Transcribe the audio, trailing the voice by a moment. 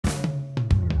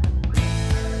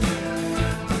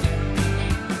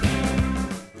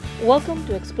Welcome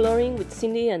to Exploring with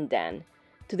Cindy and Dan.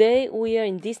 Today we are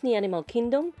in Disney Animal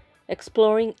Kingdom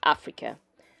exploring Africa,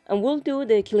 and we'll do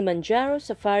the Kilimanjaro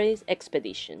Safaris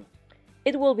expedition.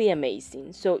 It will be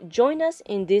amazing, so join us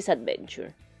in this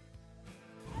adventure.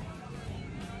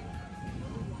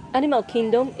 Animal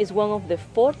Kingdom is one of the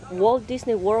 4th Walt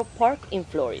Disney World Park in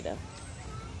Florida.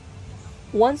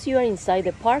 Once you are inside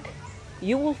the park,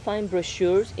 you will find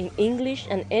brochures in English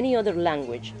and any other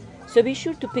language, so be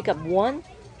sure to pick up one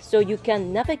so you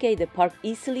can navigate the park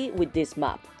easily with this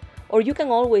map. Or you can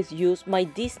always use My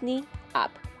Disney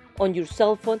app on your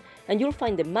cell phone and you'll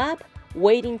find the map,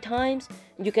 waiting times,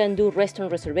 you can do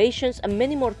restaurant reservations and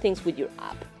many more things with your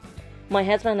app. My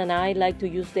husband and I like to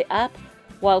use the app,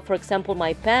 while for example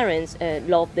my parents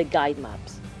love the guide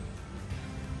maps.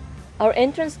 Our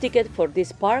entrance ticket for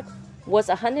this park was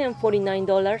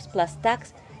 $149 plus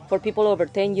tax for people over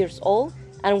 10 years old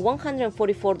and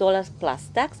 $144 plus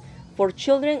tax for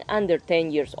children under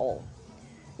 10 years old.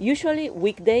 Usually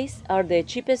weekdays are the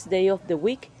cheapest day of the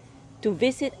week to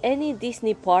visit any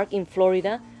Disney park in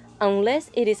Florida unless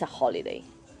it is a holiday.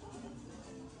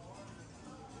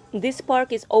 This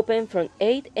park is open from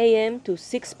 8 a.m. to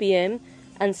 6 p.m.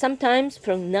 and sometimes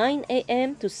from 9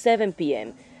 a.m. to 7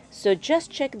 p.m. So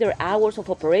just check their hours of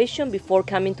operation before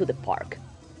coming to the park.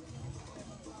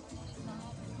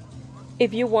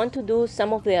 If you want to do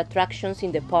some of the attractions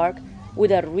in the park with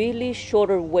a really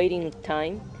shorter waiting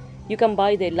time, you can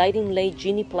buy the Lighting Lane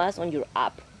Genie Plus on your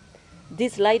app.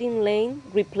 This Lighting Lane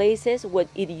replaces what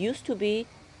it used to be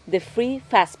the free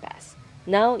Fast Pass.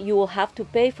 Now you will have to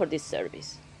pay for this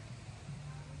service.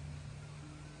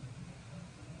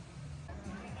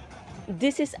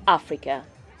 This is Africa,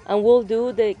 and we'll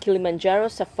do the Kilimanjaro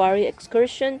Safari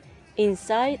excursion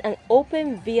inside an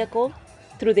open vehicle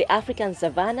through the African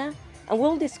Savanna, and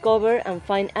we'll discover and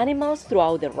find animals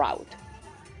throughout the route.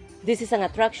 This is an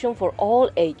attraction for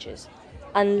all ages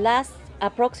and lasts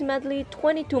approximately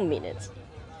 22 minutes.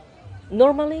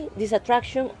 Normally, this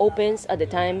attraction opens at the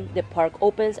time the park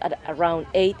opens at around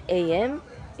 8 a.m.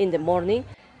 in the morning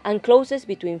and closes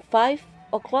between 5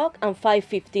 o'clock and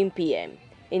 5:15 p.m.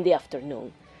 in the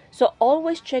afternoon. So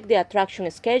always check the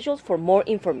attraction schedules for more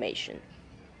information.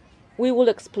 We will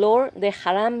explore the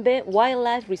Harambe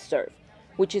Wildlife Reserve,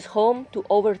 which is home to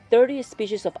over 30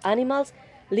 species of animals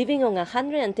living on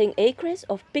 110 acres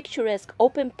of picturesque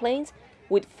open plains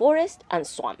with forests and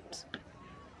swamps.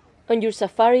 On your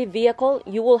safari vehicle,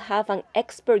 you will have an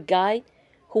expert guide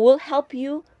who will help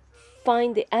you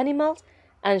find the animals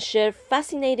and share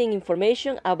fascinating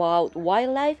information about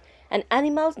wildlife and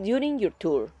animals during your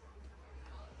tour.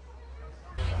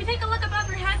 If you take a look above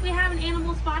your head, we have an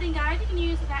animal spotting guide. You can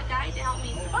use that guide to help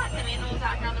me spot some animals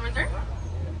out here on the reserve.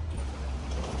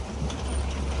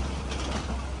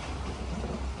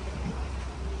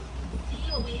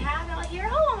 See what we have out here.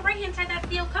 Oh, on the right hand side, that's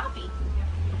the okapi.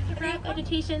 They have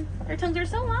vegetation. Their tongues are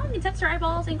so long, you can touch their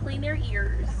eyeballs and clean their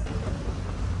ears.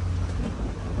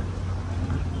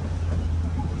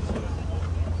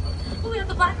 Ooh, we have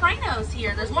the black rhinos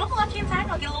here. There's one on the left hand side.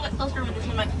 I'll get a little bit closer with this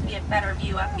one. Might be a better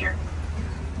view up here.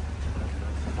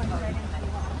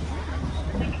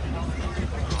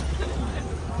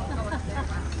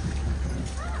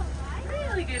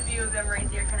 Really good view of them right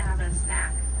there, kind of having a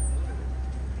snack.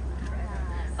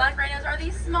 Black rhinos are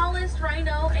the smallest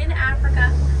rhino in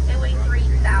Africa. They weigh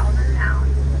 3,000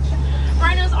 pounds.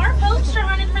 Rhinos are poached or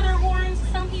hunted for their horns.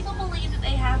 Some people believe that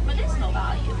they have medicinal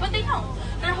value, but they don't.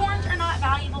 Their horns are not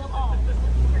valuable at all.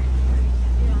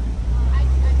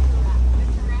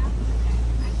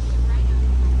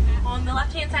 On the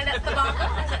left hand side, that's the bongo.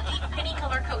 That's a deep penny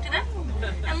color coat to them.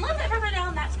 And a little bit further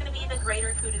down, that's going to be the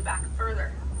greater kudu back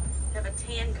further. They have a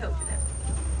tan coat to them.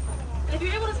 And if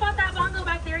you're able to spot that bongo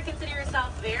back there, consider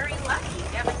yourself very lucky.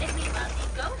 They have a nickname of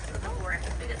the ghost of the forest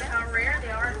because of how rare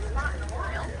they are to spot in the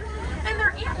wild. And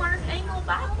their antlers angle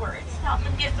backwards to help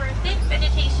them get through thick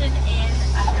vegetation and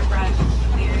underbrush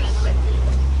very quickly.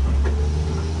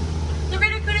 The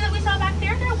greater kudu that we saw back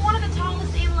there, they're one of the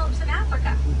tallest antelopes in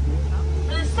Africa.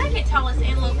 They're the second tallest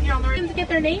antelope here on the reserve. To get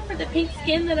their name for the pink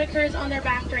skin that occurs on their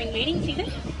back during mating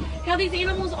season. Now these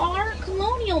animals are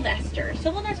colonial nesters,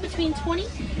 so they'll nest between 20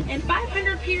 and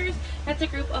 500 pairs. That's a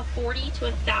group of 40 to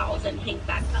 1,000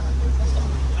 hangback pellets.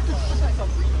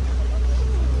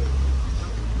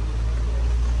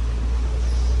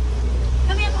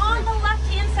 Coming up on the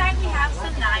left-hand side, we have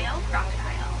some Nile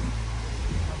crocodiles.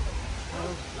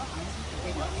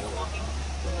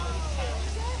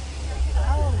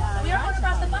 We are going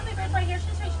across the bumpy bridge right here.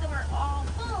 Just make sure that we're all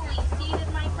fully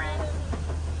seated, my friends.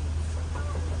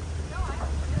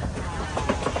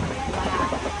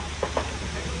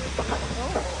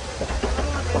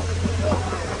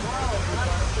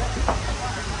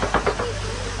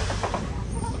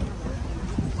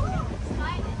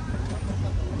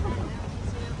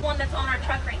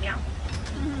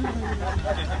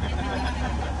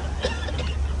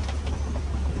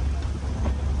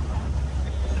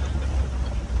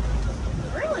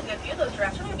 Really good view of those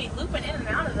giraffes. We're going to be looping in and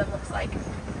out of them, looks like.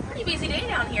 Pretty busy day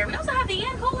down here. We also have the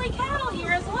Ankole cattle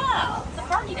here as well. It's a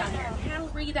party down here. Cattle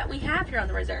breed that we have here on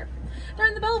the reserve. They're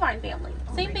in the bovine family.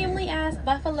 Same family as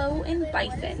buffalo and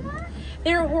bison.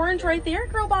 Their horns right there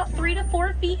grow about 3 to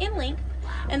 4 feet in length,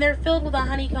 and they're filled with a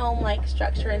honeycomb-like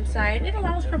structure inside. It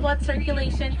allows for blood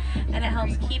circulation, and it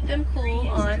helps keep them cool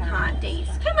on hot days.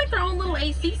 Kind of like their own little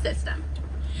AC system.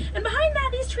 And behind that,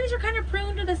 these trees are kind of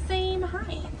pruned to the same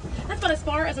height. That's about as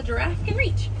far as a giraffe can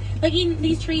reach. Like in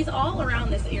these trees all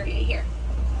around this area here.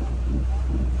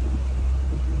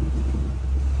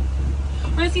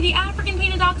 We're going to see the African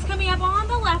painted dogs coming up on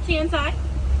the left-hand side.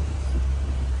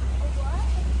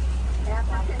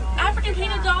 African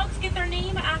painted dogs get their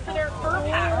name after their fur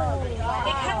pattern. It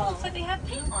kind of looks like they have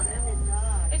paint on them.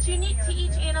 It's unique to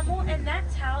each animal, and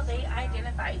that's how they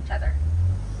identify each other.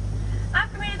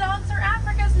 African painted dogs are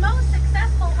Africa's most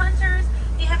successful hunters.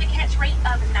 They have a catch rate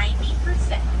of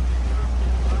 90%.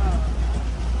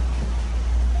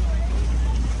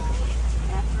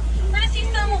 We're going to see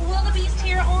some wildebeest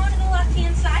here on the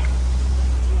left-hand side.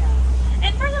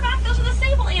 And further back, those are the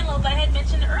sable antelope I had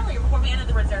mentioned earlier before we entered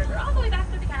the reserve. They're all the way back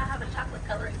there to kind of have a chocolate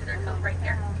coloring to their coat right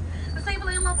there. The sable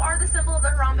antelope are the symbol of the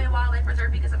Harambe Wildlife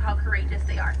Reserve because of how courageous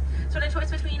they are. So in a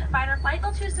choice between fight or flight,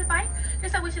 they'll choose to fight.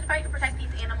 Just how we should fight to protect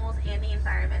these animals and the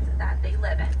environment that they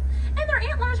live in. And their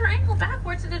antlers are angled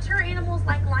backwards to deter animals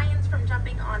like lions from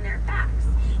jumping on their backs.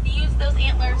 They use those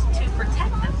antlers to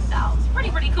protect themselves.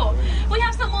 Pretty cool. We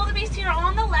have some wildebeest here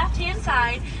on the left-hand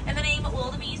side, and the name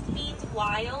wildebeest means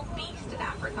wild beast in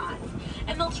Afrikaans.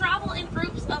 And they'll travel in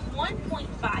groups of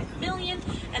 1.5 million,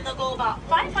 and they'll go about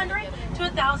 500 to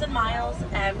 1,000 miles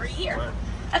every year.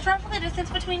 That's roughly the distance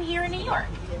between here and New York.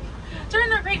 During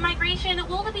their Great Migration,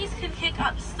 wildebeest can kick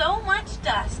up so much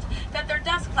dust that their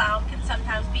dust cloud can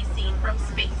sometimes be seen from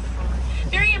space.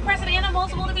 Very impressive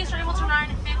animals. Wildebeest are able to run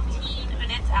 15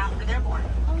 minutes after they're born.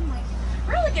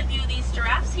 Really good view of these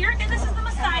giraffes here, and this is the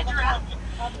Maasai giraffe.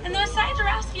 And the Maasai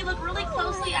giraffes, if you look really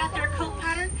closely at their coat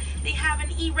pattern, they have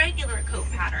an irregular coat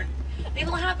pattern. They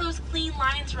don't have those clean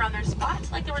lines around their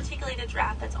spots like the reticulated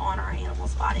giraffe that's on our animal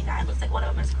spotting guide. Looks like one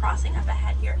of them is crossing up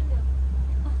ahead here.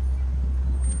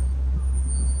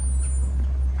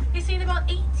 They stand about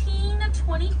 18 to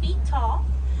 20 feet tall.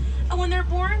 And when they're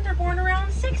born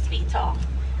around 6 feet tall.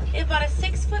 They have about a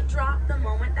 6-foot drop the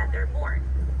moment that they're born.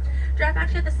 Giraffe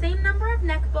actually have the same number of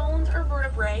neck bones or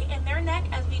vertebrae in their neck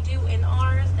as we do in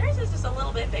ours. Theirs is just a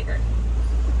little bit bigger.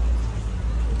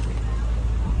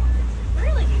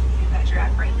 Really good that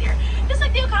giraffe right there. Just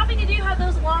like the okapi, they do have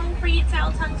those long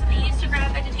prehensile tongues that they use to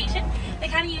grab vegetation. They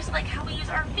kind of use like how we use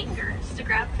our fingers to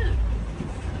grab food.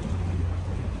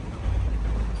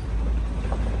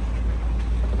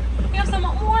 We have some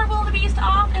more wildebeest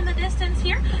off in the distance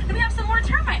here. And we have some more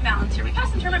termite mounds here. We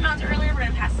passed some termite mounds earlier. We're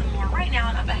going to pass some more right now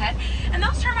and up ahead. And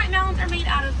those termite mounds are made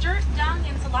out of dirt, dung,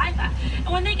 and saliva. And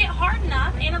when they get hard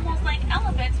enough, animals like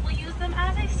elephants will use them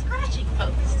as a scratching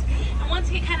post. And once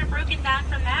they get kind of broken down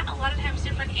from that, a lot of times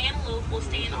different antelope will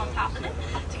stand on top of them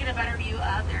to get a better view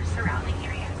of their surrounding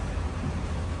area.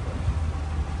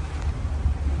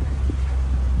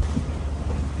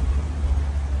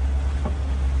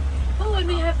 Oh, and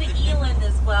we have the eland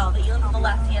as well. The eland on the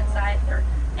left-hand side. They're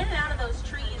in and out of those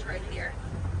trees right here.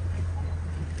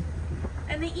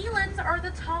 And the elands are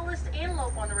the tallest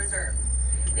antelope on the reserve.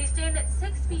 They stand at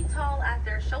 6 feet tall at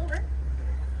their shoulder.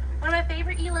 One of my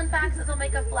favorite eland facts is they'll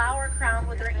make a flower crown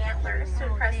with their antlers to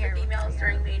impress the females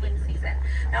during mating season.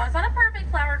 Now, it's not a perfect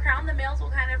flower crown. The males will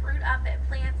kind of root up at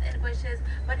plants and bushes,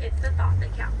 but it's the thought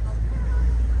that counts.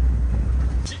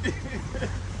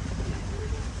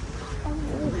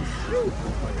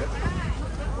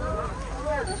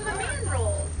 Those are the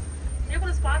mandrills. You're able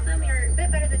to spot them. You're a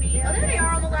bit better than me. Oh, there they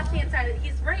are on the left-hand side.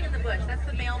 He's right in the bush. That's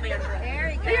the male mandrill.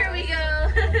 There we go.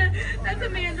 That's a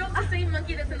mandrill. The same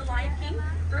monkey that's in the Lion King.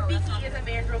 Rafiki is a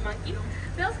mandrill monkey.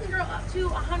 Males can grow up to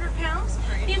 100 pounds.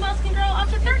 Females can grow up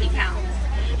to 30 pounds.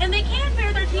 And they can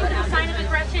bare their teeth as a sign of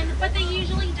aggression, but they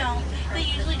usually don't. They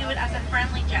usually do it as a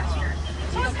friendly gesture.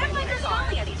 So it's kind of like they're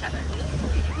smiling at each other.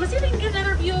 Let's see if we can get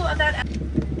another view of that.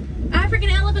 African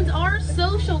elephants are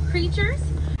social creatures.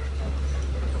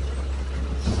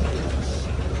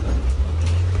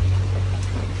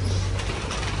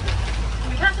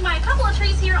 We're passing by a couple of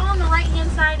trees here on the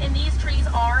right-hand side, and these trees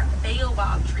are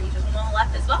baobab trees. There's one on the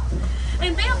left as well.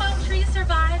 And baobab trees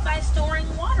survive by storing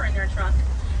water in their trunk,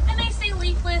 and they stay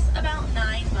leafless about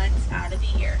 9 months out of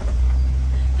the year.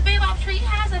 The baobab tree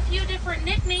has a few different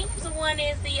nicknames. One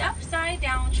is the upside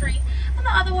down tree, and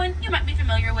the other one you might be familiar with.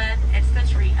 familiar with. It's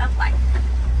the tree of life.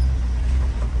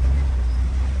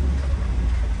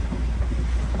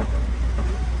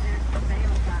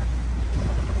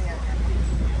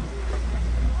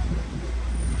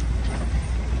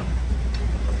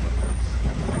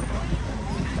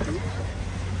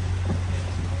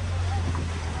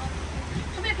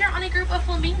 Come up here on a group of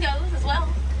flamingos as well.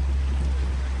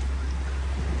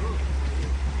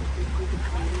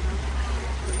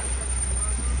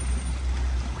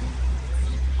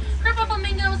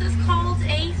 Is called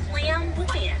a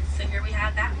flamboyant. So here we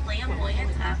have that flamboyant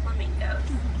of flamingos.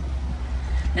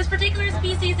 This particular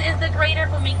species is the greater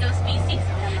flamingo species,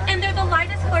 and they're the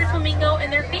lightest colored flamingo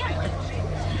in their family.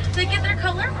 They get their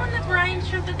color from the brine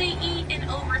shrimp that they eat, and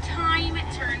over time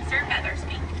it turns their feathers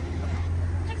pink.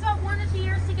 It takes about 1 to 2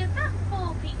 years to get that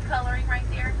full pink coloring right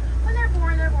there. When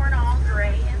they're born all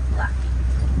gray and fluffy.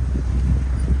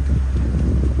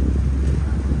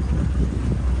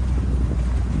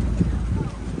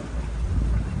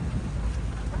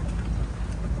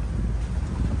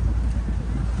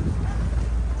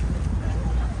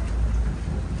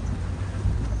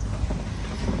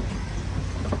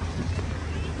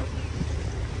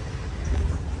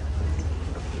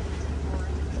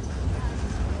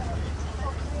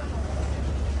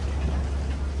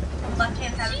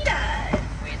 Left-hand side. Cheetahs.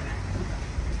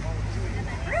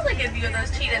 Really good view of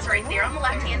those cheetahs right there on the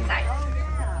left-hand side.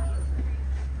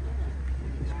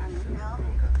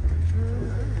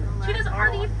 Cheetahs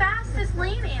are the fastest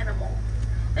land animal.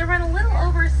 They run a little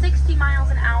over 60 miles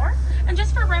an hour, and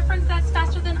just for reference, that's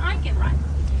faster than I can run.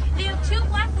 They have 2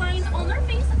 black lines on their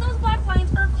face, and those black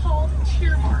lines are called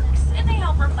tear marks, and they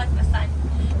help reflect the sun.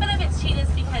 But if it's cheetahs,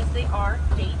 because they are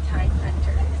daytime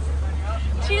hunters.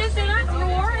 Cheetahs do not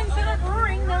roar, and instead of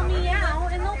roaring, they'll meow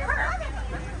and they'll purr.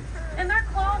 And their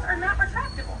claws are not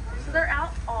retractable, so they're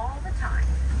out all the time.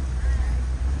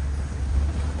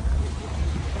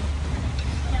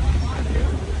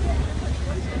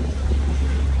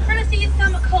 We're going to see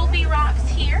some Colby rocks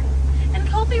here, and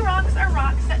Colby rocks are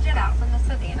rocks that jet out from the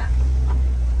savanna.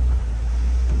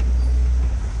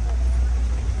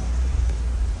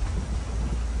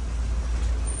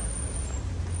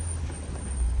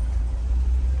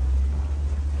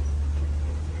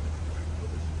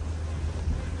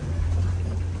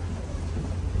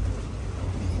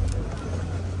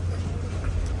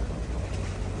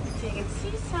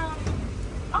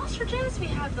 Ostriches. We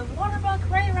have the waterbuck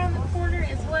right around the corner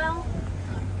as well.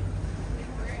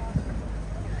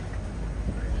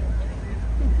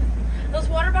 Those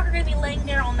waterbuck are going to be laying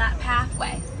there on that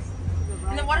pathway.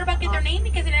 And the waterbuck get their name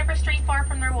because they never stray far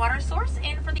from their water source.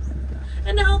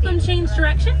 And to help them change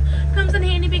direction comes in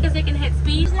handy because they can hit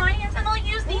speed lions, and they'll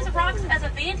use these rocks as a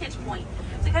vantage point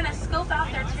to kind of scope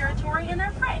out their territory and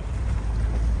their prey.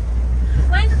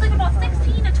 Lions sleep about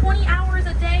 16 to 20 hours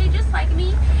a day, just like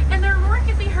me, and their roar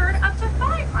can be heard up to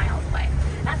 5 miles away.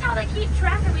 That's how they keep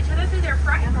track of each other through their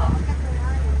cry call.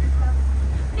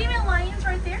 Female lions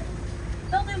right there,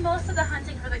 they'll do most of the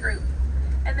hunting for the group,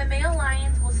 and the male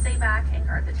lions will stay back and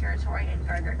guard the territory and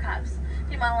guard their cubs.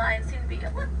 Female lions seem to be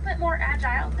a little bit more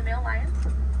agile than the male lions.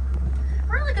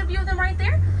 Really good view of them right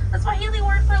there. The Swahili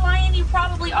word for lion you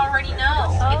probably already know.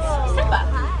 It's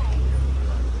Simba.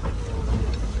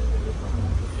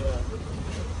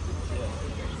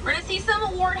 We're going to see some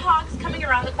warthogs coming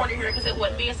around the corner here because it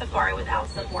wouldn't be a safari without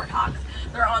some warthogs.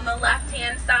 They're on the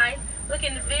left-hand side,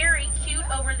 looking very cute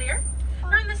over there.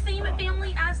 They're in the same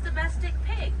family as domestic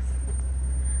pigs.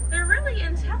 They're really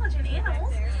intelligent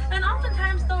animals, and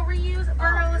oftentimes they'll reuse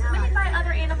burrows made by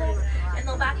other animals, and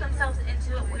they'll back themselves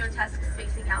into it with their tusks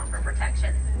facing out for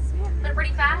protection. They're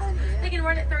pretty fast. They can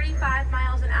run at 35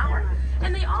 miles an hour.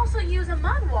 And they also use a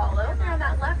mud wallow. They're on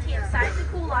that left-hand side to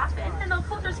cool off in, and they'll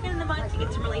coat their skin in the mud to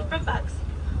get some relief from bugs.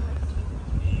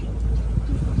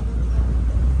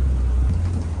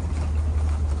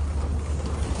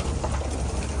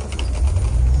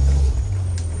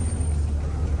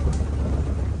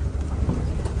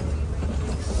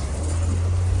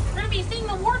 We're going to be seeing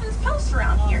the warden's post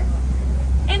around here.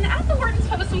 And at the warden's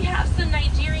post, we have some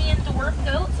Nigerian dwarf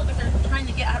goats. Look, they're trying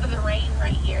to get out of the rain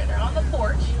right here. They're on the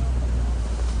porch.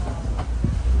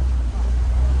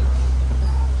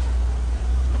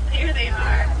 Here they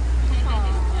are.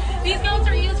 These goats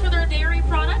are used for their dairy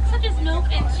products, such as milk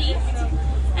and cheese.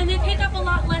 And they take up a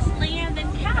lot less land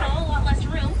than cattle, a lot less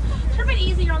room. They're a bit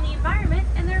easier on the environment,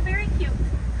 and they're very cute.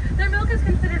 Their milk is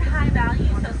considered high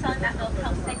value, so selling that milk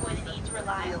helps take away the need to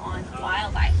rely on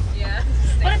wildlife. Yeah.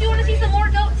 But if you want to see some more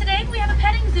goats today, we have a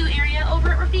petting zoo area over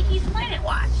at Rafiki's Planet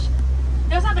Watch.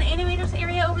 They also have an animators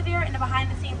area over there and a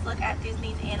behind the scenes look at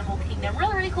Disney's Animal Kingdom.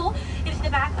 Really, really cool. You see the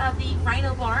back of the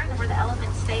Rhino Barn where the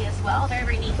elephants stay as well. Very,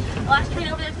 very neat. The last train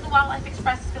over there to the Wildlife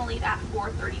Express is going to leave at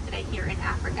 4:30 today here in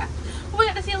Africa. But we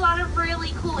got to see a lot of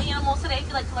really cool animals today. If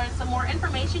you'd like to learn some more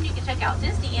information, you can check out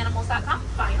DisneyAnimals.com.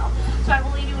 Final. So I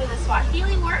will leave you with a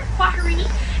Swahili word, Kwaherini.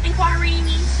 And Kwaherini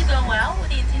means to go well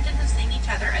with the intention of seeing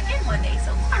each other again one day.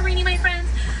 So Kwaherini, my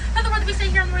friends. Another word that we say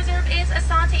here on the reserve is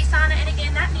Asante Sana, and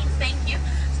again, that means thank you.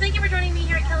 So thank you for joining me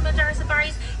here at Kilimanjaro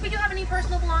Safaris. If we do have any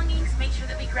personal belongings, make sure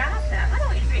that we grab them. I don't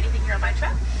want you to forget anything here on my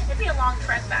trip. It'd be a long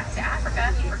trek back to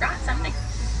Africa if you forgot something.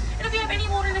 And if you have any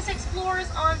wilderness explorers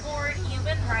on board, you've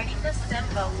been riding the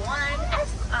Simba 1,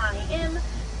 SIMBA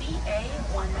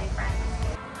 1, my friends.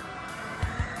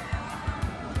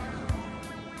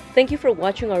 Thank you for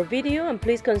watching our video, and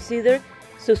please consider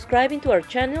subscribing to our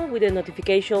channel with the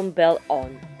notification bell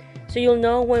on, so you'll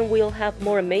know when we'll have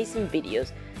more amazing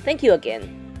videos. Thank you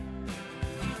again.